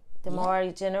energy. The more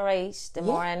you generate, the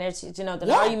more energy, you know, the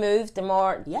more you move, the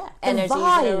more energy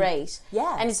you generate.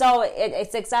 Yeah. And so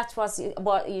it's exactly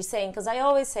what you're saying, because I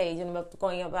always say, you know,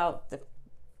 talking about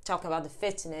the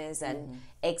fitness and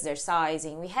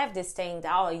exercising, we have this thing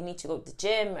that, you need to go to the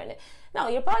gym. And no,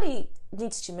 your body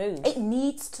needs to move. It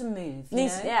needs to move, you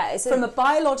know? Yeah. From a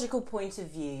biological point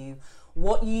of view,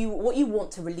 what you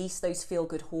want to release those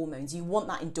feel-good hormones, you want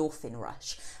that endorphin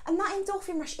rush. And that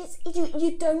endorphin rush,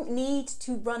 you don't need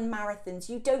to run marathons.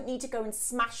 You don't need to go and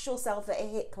smash yourself at a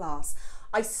HIIT class.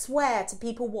 I swear to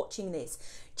people watching this,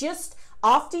 just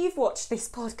after you've watched this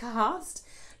podcast,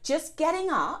 just getting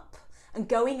up and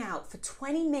going out for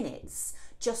 20 minutes,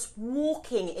 just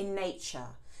walking in nature,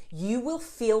 you will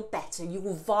feel better.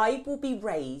 Your vibe will be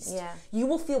raised. Yeah. You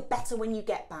will feel better when you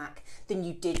get back than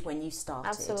you did when you started.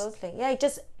 Absolutely. Yeah,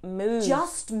 just move.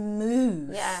 Just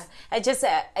move. Yeah. I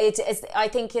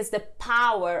think it's the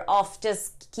power of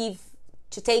just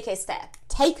take a step.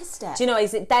 Take a step. Do you know,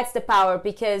 that's the power,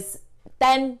 because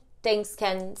then things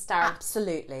can start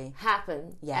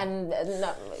happen. Yeah. And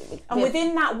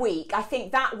within that week, I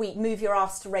think that week, Move Your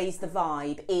Ass to Raise the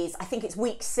Vibe is, I think it's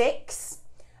week 6.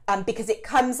 Because it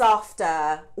comes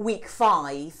after week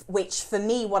 5, which for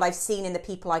me, what I've seen in the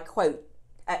people I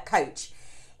coach,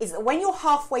 is that when you're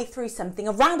halfway through something,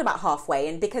 around about halfway,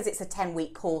 and because it's a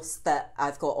 10-week course that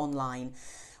I've got online,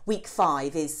 week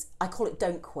 5 is, I call it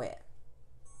don't quit.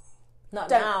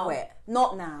 Don't quit.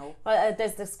 Not now. Well,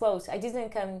 there's this quote, I didn't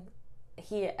come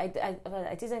here,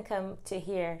 I didn't come to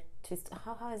here,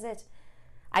 how is it?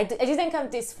 I didn't come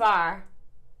this far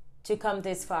to come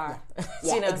this far.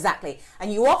 Yeah, you know? Exactly.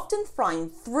 And you often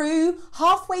find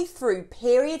halfway through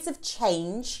periods of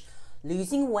change,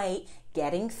 losing weight,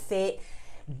 getting fit,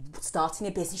 starting a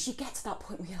business, you get to that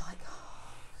point where you're like,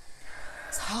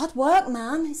 it's hard work,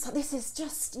 man. It's like, this is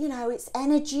just, you know, it's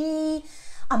energy.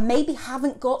 I maybe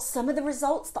haven't got some of the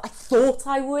results that I thought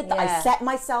I would, that I set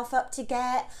myself up to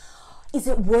get. Is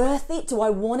it worth it? Do I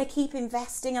want to keep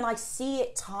investing? And I see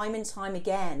it time and time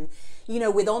again. You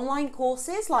know, with online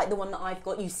courses like the one that I've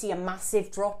got, you see a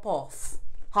massive drop off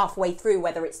halfway through,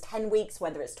 whether it's 10 weeks,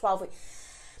 whether it's 12 weeks.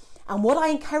 And what I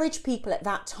encourage people at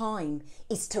that time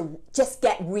is to just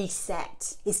get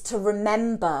reset, is to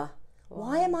remember,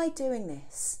 why am I doing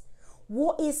this?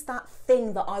 What is that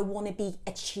thing that I want to be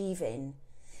achieving?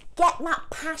 Get that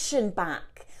passion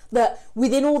back. That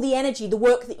within all the energy, the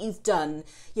work that you've done,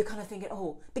 you're kind of thinking,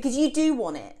 because you do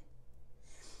want it.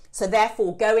 So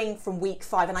therefore, going from week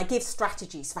 5, and I give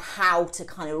strategies for how to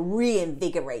kind of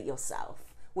reinvigorate yourself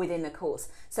within the course.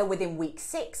 So within week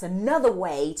 6, another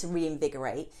way to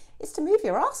reinvigorate is to move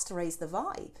your ass to raise the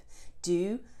vibe.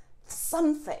 Do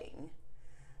something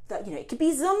that, you know, it could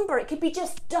be Zumba, it could be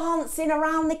just dancing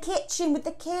around the kitchen with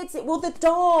the kids, or the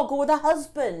dog or the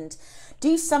husband.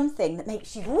 Do something that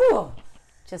makes you,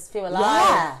 just feel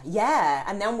alive. Yeah.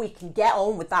 And then we can get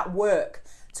on with that work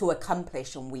to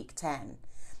accomplish on week 10.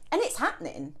 And it's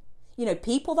happening. You know,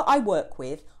 people that I work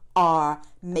with are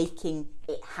making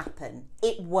it happen.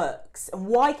 It works. And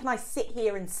why can I sit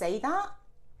here and say that?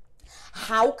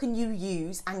 How can you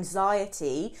use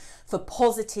anxiety for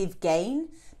positive gain?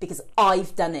 Because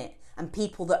I've done it. And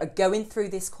people that are going through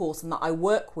this course and that I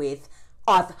work with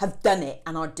have done it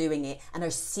and are doing it and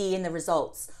are seeing the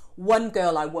results. One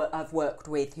girl I've worked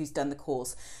with who's done the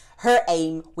course, her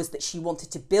aim was that she wanted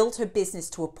to build her business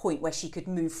to a point where she could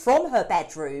move from her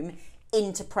bedroom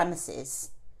into premises.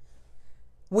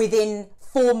 Within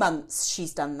 4 months,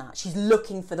 she's done that. She's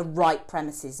looking for the right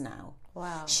premises now.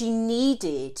 Wow. She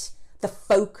needed the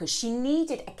focus. She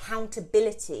needed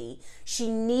accountability. She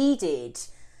needed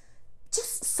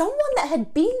just someone that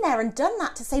had been there and done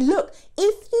that to say, look,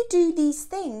 if you do these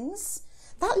things,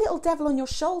 that little devil on your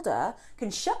shoulder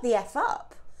can shut the F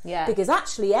up. Yeah. Because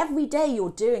actually every day you're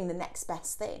doing the next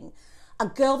best thing. A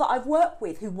girl that I've worked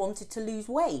with who wanted to lose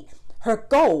weight, her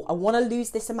goal, I want to lose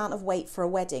this amount of weight for a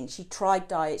wedding. She tried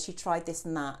diet, she tried this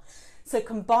and that. So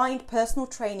combined personal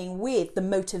training with the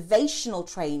motivational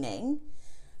training,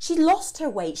 she lost her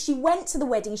weight. She went to the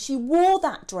wedding, she wore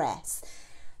that dress.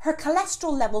 Her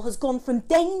cholesterol level has gone from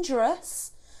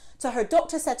dangerous to, her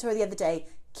doctor said to her the other day,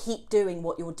 keep doing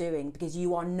what you're doing because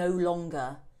you are no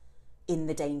longer in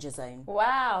the danger zone.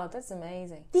 Wow, that's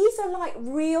amazing. These are like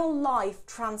real life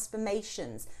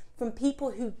transformations from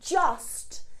people who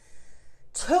just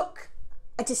took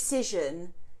a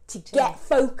decision to get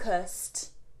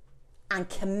focused and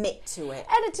commit to it.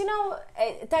 And you know,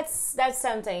 that's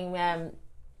something that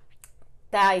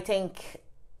I think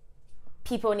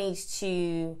people need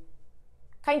to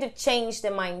kind of change the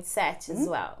mindset as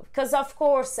well, because of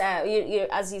course you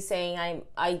as you're saying,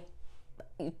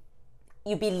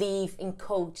 you believe in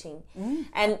coaching,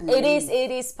 and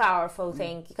it is powerful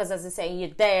thing, because as I say, you're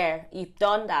there, you've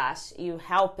done that, you're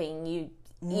helping,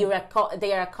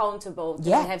 they are accountable,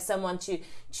 they have someone to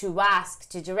ask,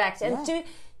 to direct, and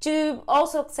to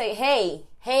also say hey,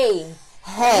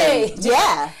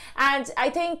 yeah. And I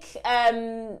think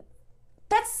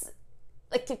that's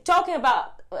like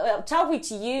talking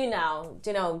to you now,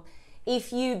 you know,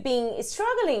 if you've been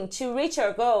struggling to reach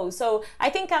your goal. So I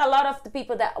think a lot of the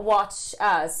people that watch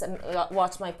us and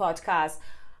watch my podcast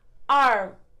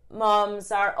are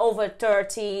moms, are over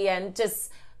 30 and just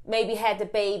maybe had the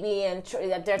baby, and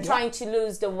they're trying to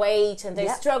lose the weight, and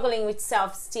they're struggling with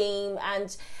self-esteem,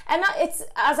 and it's,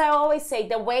 as I always say,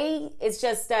 the way is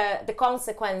just the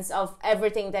consequence of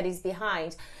everything that is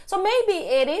behind. So maybe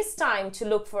it is time to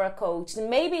look for a coach,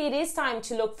 and maybe it is time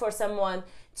to look for someone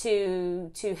to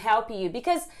help you,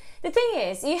 because the thing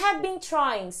is, you have been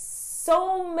trying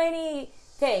so many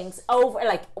things over,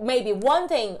 like maybe one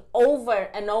thing over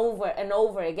and over and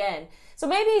over again. So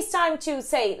maybe it's time to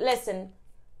say, listen,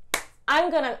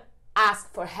 I'm gonna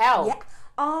ask for help. Yeah,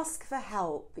 ask for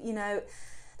help. You know,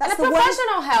 that's and a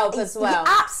professional help as well.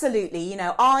 Yeah, absolutely. You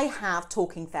know, I have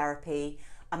talking therapy.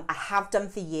 I have done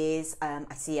for years. I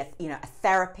see a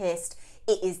therapist.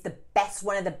 It is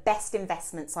one of the best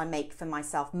investments I make for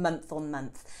myself, month on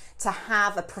month, to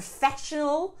have a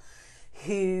professional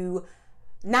who,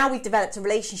 now we've developed a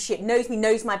relationship, knows me,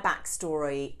 knows my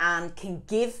backstory, and can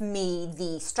give me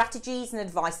the strategies and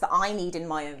advice that I need in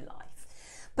my own life.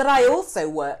 But I also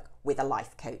work with a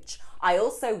life coach. I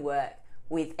also work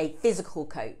with a physical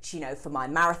coach, you know, for my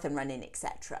marathon running,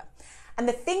 etc. And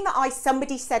the thing that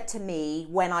somebody said to me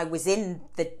when I was in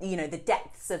the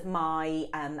depths of my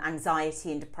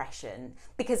anxiety and depression,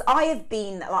 because I have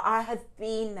been there,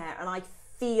 and I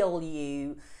feel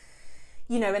you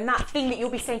know, and that thing that you'll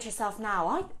be saying to yourself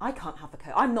now, I can't have a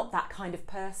coach. I'm not that kind of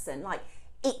person. Like,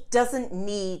 it doesn't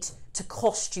need to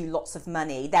cost you lots of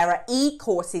money. There are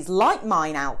e-courses like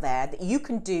mine out there that you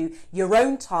can do your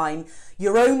own time,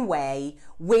 your own way,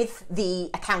 with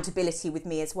the accountability with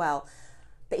me as well.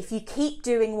 But if you keep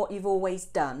doing what you've always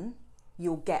done,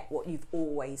 you'll get what you've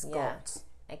always got.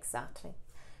 Exactly.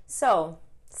 So,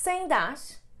 saying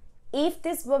that, if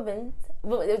this women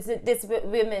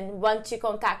want to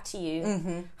contact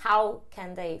you, how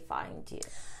can they find you?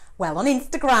 Well, on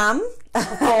Instagram,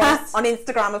 of course. On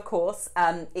Instagram, of course,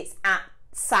 it's at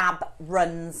Sab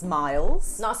Runs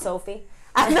Miles. Not Sophie.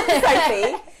 Not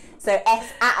Sophie. So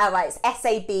it's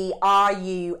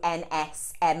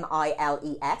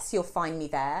SABRUNSMILES. You'll find me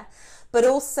there. But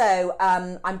also,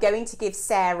 I'm going to give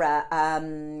Sarah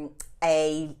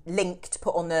a link to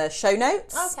put on the show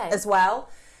notes as well.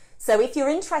 So if you're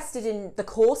interested in the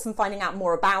course and finding out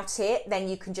more about it, then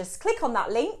you can just click on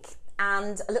that link,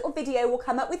 and a little video will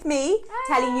come up with me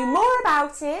telling you more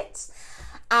about it.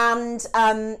 And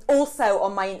also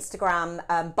on my Instagram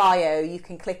bio, you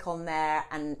can click on there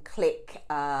and click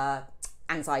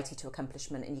anxiety to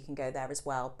accomplishment, and you can go there as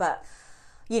well. But,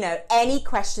 you know, any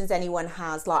questions anyone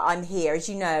has, like, I'm here, as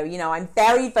you know, I'm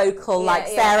very vocal,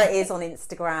 Sarah is on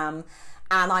Instagram,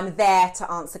 and I'm there to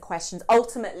answer questions.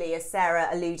 Ultimately, as Sarah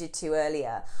alluded to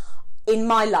earlier, in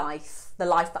my life, the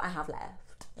life that I have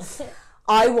left,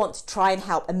 I want to try and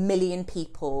help 1 million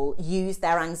people use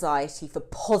their anxiety for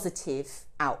positive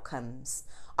outcomes.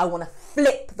 I want to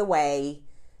flip the way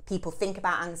people think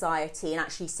about anxiety and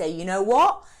actually say, you know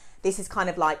what? This is kind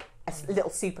of like a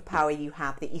little superpower you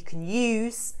have that you can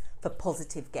use for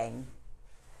positive gain.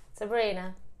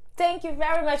 Sabrina, thank you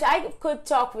very much. I could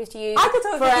talk with you. I could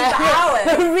talk with you for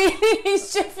hours. Really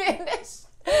needs to finish.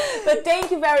 But thank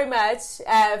you very much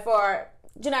for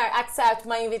accept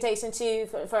my invitation to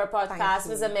for a podcast. It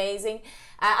was amazing.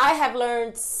 I have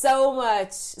learned so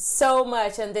much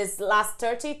in this last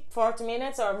 30-40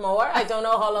 minutes or more. I don't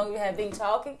know how long we have been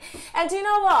talking. And you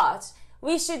know what?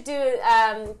 We should do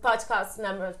podcast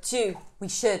number 2. We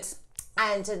should.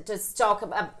 And just talk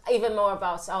about, even more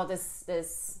about all this.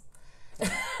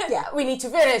 Yeah, we need to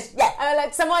finish. Yeah,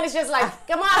 like someone is just like,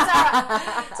 come on,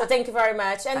 Sarah. So thank you very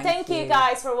much, and thank you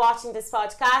guys for watching this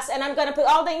podcast. And I'm gonna put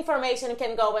all the information. You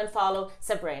can go and follow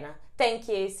Sabrina. Thank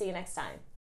you. See you next time.